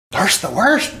Durst the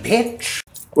worst, bitch.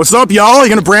 What's up, y'all? You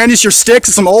gonna brandish your sticks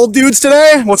at some old dudes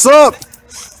today? What's up?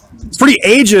 It's pretty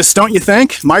ageist, don't you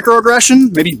think?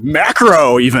 Microaggression? Maybe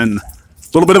macro, even. A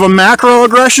little bit of a macro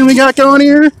aggression we got going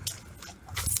here.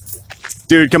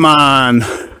 Dude, come on.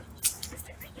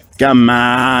 Come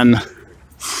on.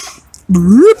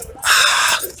 Boop.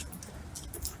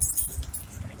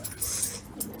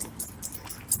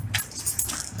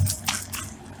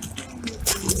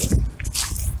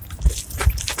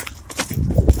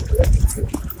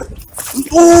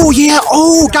 Oh, yeah.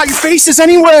 Oh, got your faces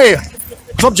anyway.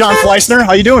 What's up, John Fleissner?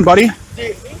 How you doing, buddy?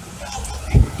 Get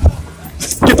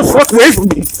the fuck away from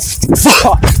me.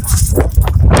 Fuck.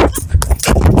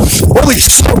 Holy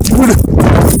shit, dude.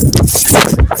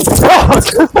 Fuck.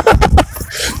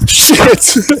 Shit.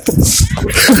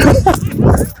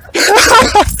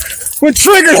 When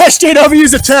triggered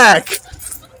SJW's attack.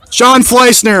 John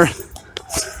Fleissner,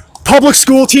 public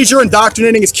school teacher,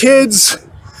 indoctrinating his kids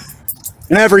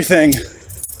and everything.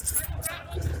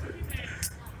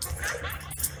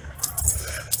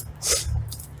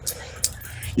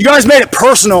 You guys made it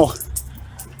personal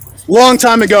long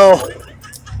time ago.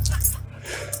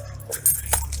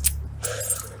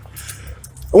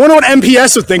 I wonder what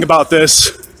MPS would think about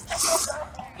this.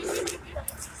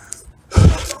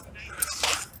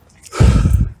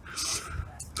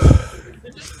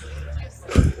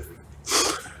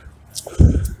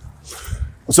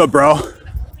 What's up, bro?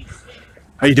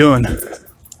 How you doing?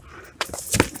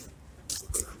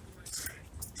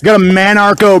 Got a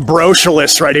manarcho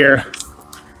brocialist right here.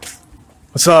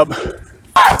 What's up?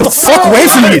 Get the fuck away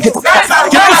from me! Get the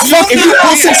fuck! If you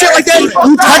post some shit like that, you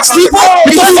touch people,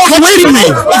 get the fuck away from me!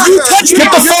 If you touch me,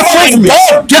 get the fuck away from me!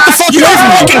 Get the fuck away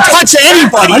from me! You fucking touch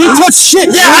anybody! I didn't touch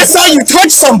shit! Yeah, I saw you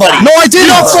touch somebody! No, I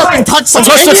didn't! You don't fucking touch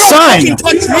somebody! I touched a sign! You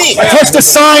touch me! I touched a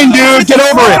sign, dude! Get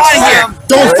over it!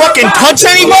 Don't fucking touch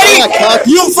anybody!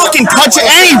 You don't fucking touch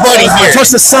anybody here! I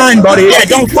touched a sign, buddy! Yeah,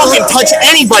 don't fucking touch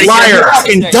anybody! Liar! You're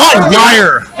fucking done!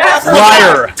 Liar!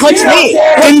 Liar! Touch me!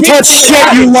 Didn't touch shit,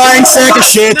 you lying sack of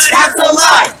shit! That's a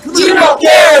lie! You don't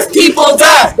care if people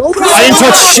die! I didn't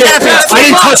touch shit! I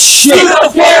didn't touch shit! You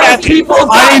don't care if people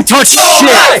die! I didn't touch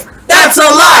shit! That's a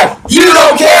lie! You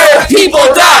don't care if people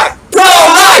die!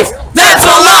 Pro-life! That's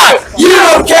a lie! You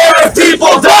don't care if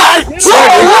people die!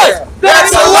 Pro-life!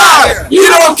 That's a lie! You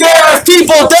don't care if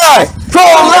people die!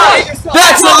 Pro-life!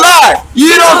 That's a lie!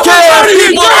 You don't care if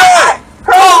people die!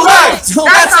 Pro-life!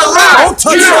 That's a lie!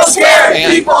 You don't care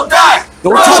if people die!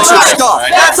 Don't touch your stuff!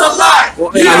 That's a lie!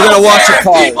 You gotta watch your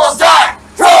cars. People die!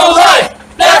 Pro-life!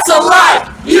 That's a lie!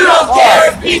 You don't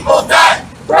care if people die!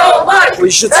 Pro-life!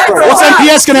 What's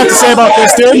MPS gonna have to say about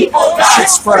this, dude? Shit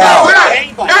spread out.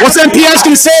 What's MPS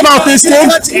gonna say about this, dude?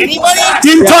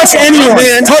 Didn't touch anyone,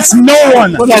 man. Touched no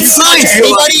one. That sign,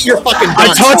 anybody, you're fucking done.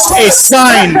 I touched a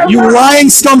sign. You lying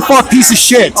scumfuck piece of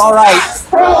shit. All right.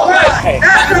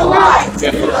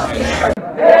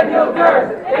 Daniel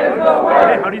Duerst is the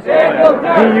worst. How do you say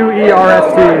that?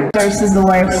 D-U-E-R-S-T. Durst is the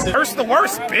worst. Durst the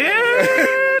worst,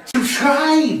 bitch.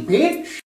 Try, bitch.